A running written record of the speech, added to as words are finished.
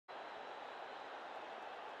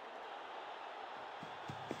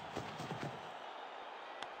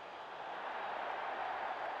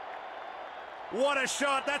What a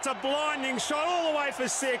shot. That's a blinding shot all the way for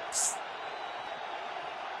 6.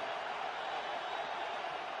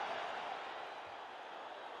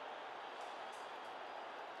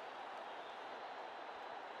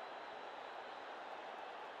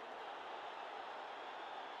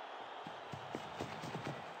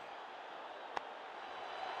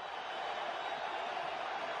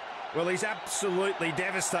 Well, he's absolutely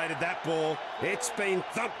devastated that ball. It's been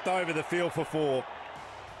thumped over the field for 4.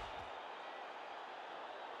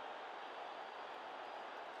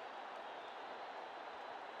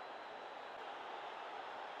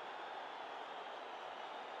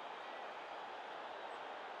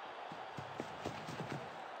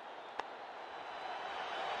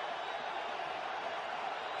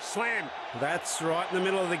 Slam. That's right in the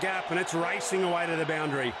middle of the gap, and it's racing away to the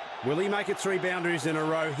boundary. Will he make it 3 boundaries in a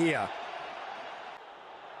row here?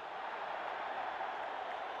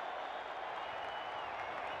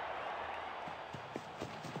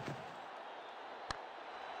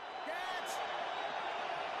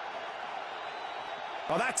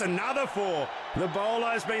 Oh, that's another 4. The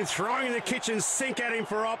bowler's been throwing the kitchen sink at him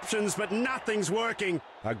for options, but nothing's working.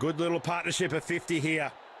 A good little partnership of 50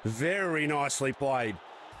 here. Very nicely played.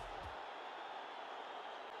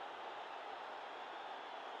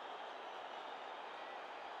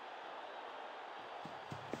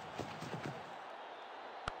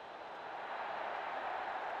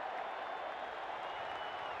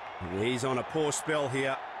 He's on a poor spell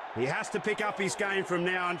here. He has to pick up his game from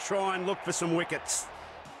now and try and look for some wickets.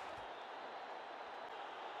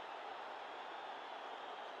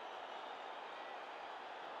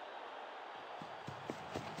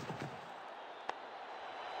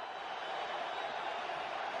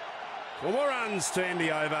 Four more runs to end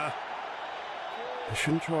the over. I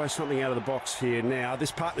shouldn't try something out of the box here now.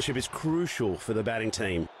 This partnership is crucial for the batting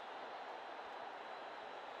team.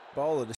 Bowler